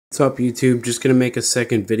up, YouTube? Just gonna make a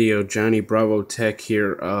second video. Johnny Bravo Tech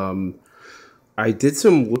here. I did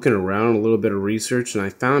some looking around, a little bit of research, and I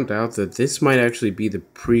found out that this might actually be the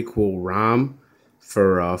prequel ROM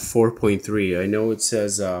for 4.3. I know it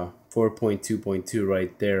says 4.2.2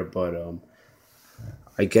 right there, but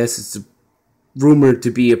I guess it's rumored to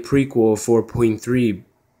be a prequel of 4.3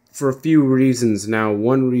 for a few reasons. Now,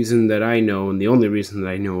 one reason that I know, and the only reason that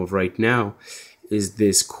I know of right now, is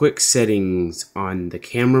this quick settings on the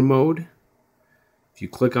camera mode. If you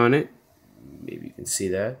click on it, maybe you can see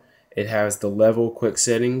that. It has the level quick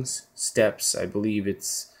settings, steps. I believe it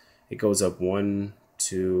goes up 1,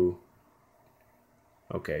 2,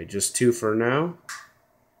 okay, just 2 for now.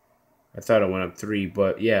 I thought it went up 3,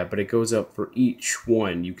 but yeah, but it goes up for each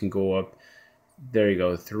one. You can go up, there you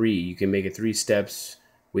go, 3. You can make it 3 steps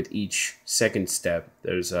with each second step.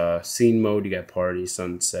 There's scene mode, you got party,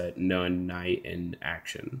 sunset, none, night, and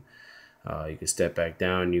action. You can step back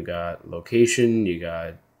down, you got location, you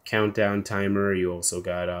got countdown timer, you also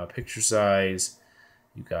got picture size,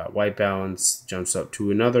 you got white balance, jumps up to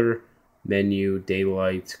another menu,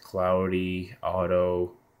 daylight, cloudy,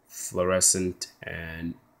 auto, fluorescent,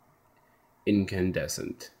 and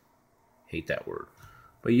incandescent. Hate that word.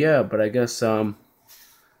 But yeah, but I guess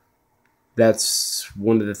that's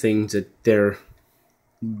one of the things that they're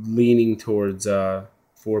leaning towards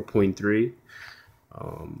 4.3.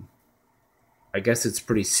 I guess it's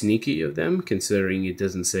pretty sneaky of them, considering it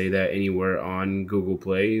doesn't say that anywhere on Google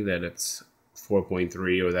Play that it's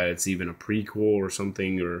 4.3 or that it's even a prequel or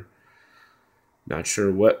something, or not sure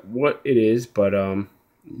what it is, but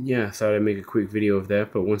yeah, I thought I'd make a quick video of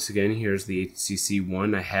that. But once again, here's the HTC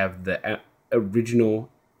One. I have the original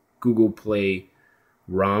Google Play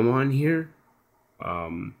ROM on here.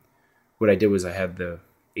 What I did was I had the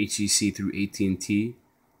HTC through AT&T,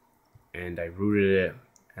 and I rooted it,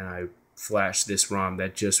 and I flashed this ROM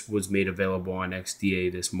that just was made available on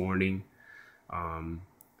XDA this morning. I'll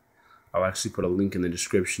actually put a link in the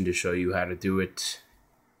description to show you how to do it.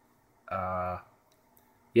 Yeah,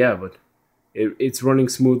 but it's running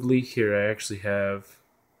smoothly. Here I actually have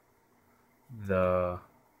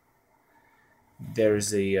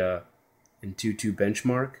there's a Antutu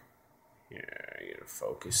benchmark. Yeah, I gotta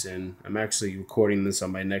focus in. I'm actually recording this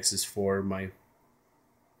on my Nexus 4, my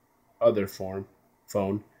other phone.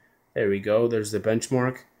 There we go. There's the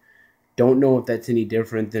benchmark. Don't know if that's any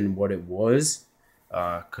different than what it was,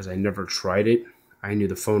 because I never tried it. I knew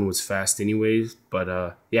the phone was fast anyways,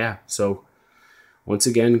 but yeah. So once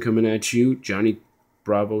again, coming at you, Johnny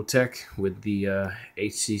Bravo Tech with the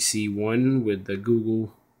HTC One with the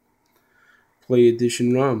Google Play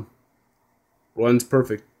Edition ROM. Runs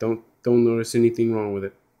perfect. Don't notice anything wrong with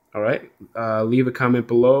it. All right. Leave a comment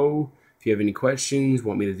below if you have any questions,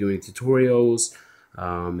 want me to do any tutorials,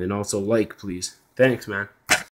 and also like, please. Thanks, man.